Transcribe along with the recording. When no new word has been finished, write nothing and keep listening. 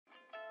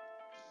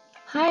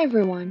Hi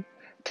everyone.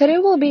 Today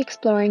we'll be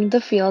exploring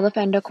the field of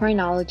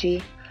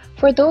endocrinology.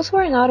 For those who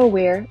are not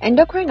aware,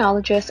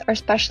 endocrinologists are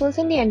specialists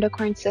in the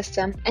endocrine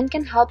system and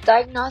can help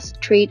diagnose,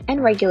 treat,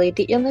 and regulate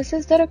the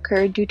illnesses that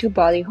occur due to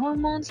body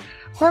hormones,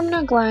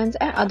 hormonal glands,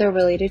 and other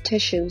related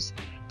tissues.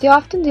 They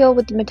often deal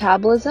with the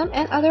metabolism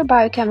and other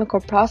biochemical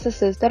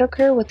processes that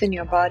occur within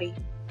your body.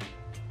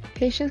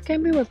 Patients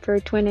can be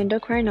referred to an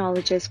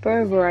endocrinologist for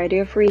a variety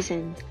of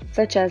reasons,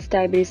 such as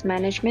diabetes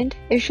management,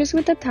 issues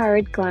with the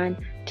thyroid gland,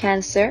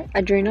 cancer,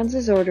 adrenal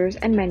disorders,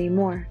 and many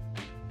more.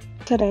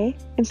 Today,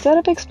 instead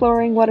of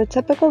exploring what a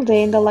typical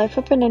day in the life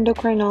of an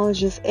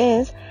endocrinologist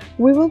is,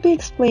 we will be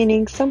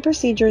explaining some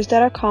procedures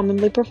that are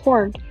commonly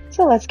performed,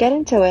 so let's get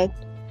into it.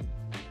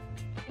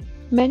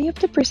 Many of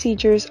the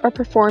procedures are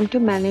performed to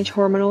manage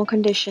hormonal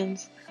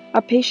conditions.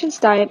 A patient's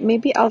diet may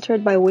be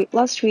altered by weight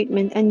loss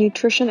treatment and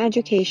nutrition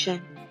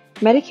education.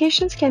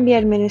 Medications can be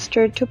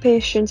administered to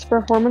patients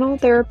for hormonal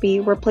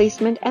therapy,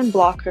 replacement, and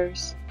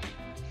blockers.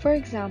 For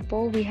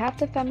example, we have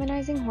the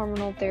feminizing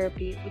hormonal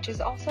therapy, which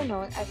is also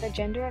known as a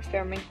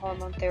gender-affirming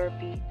hormone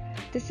therapy.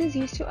 This is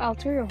used to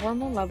alter your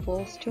hormone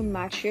levels to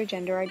match your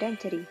gender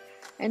identity.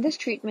 In this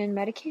treatment,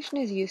 medication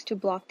is used to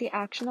block the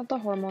action of the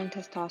hormone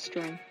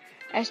testosterone.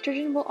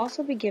 Estrogen will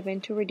also be given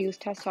to reduce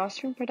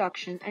testosterone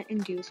production and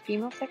induce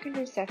female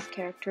secondary sex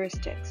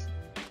characteristics.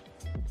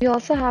 We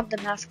also have the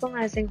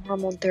masculinizing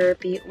hormone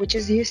therapy, which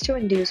is used to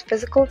induce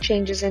physical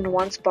changes in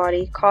one's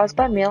body caused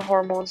by male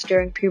hormones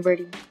during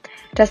puberty.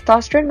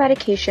 Testosterone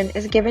medication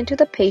is given to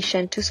the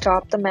patient to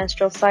stop the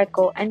menstrual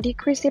cycle and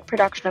decrease the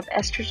production of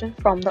estrogen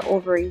from the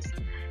ovaries.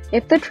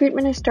 If the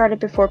treatment is started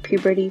before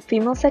puberty,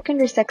 female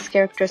secondary sex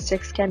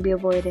characteristics can be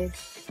avoided.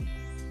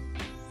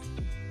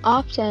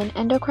 Often,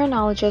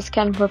 endocrinologists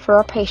can refer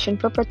a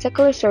patient for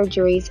particular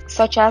surgeries,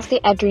 such as the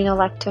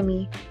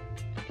adrenalectomy.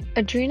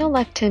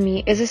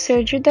 Adrenalectomy is a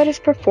surgery that is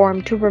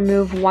performed to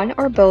remove one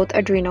or both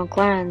adrenal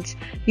glands.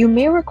 You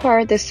may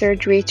require this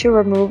surgery to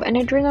remove an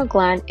adrenal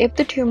gland if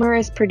the tumor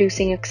is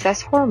producing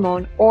excess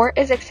hormone or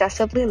is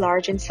excessively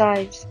large in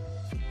size.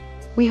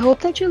 We hope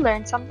that you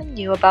learned something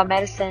new about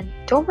medicine.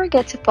 Don't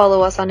forget to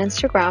follow us on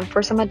Instagram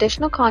for some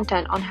additional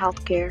content on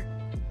healthcare.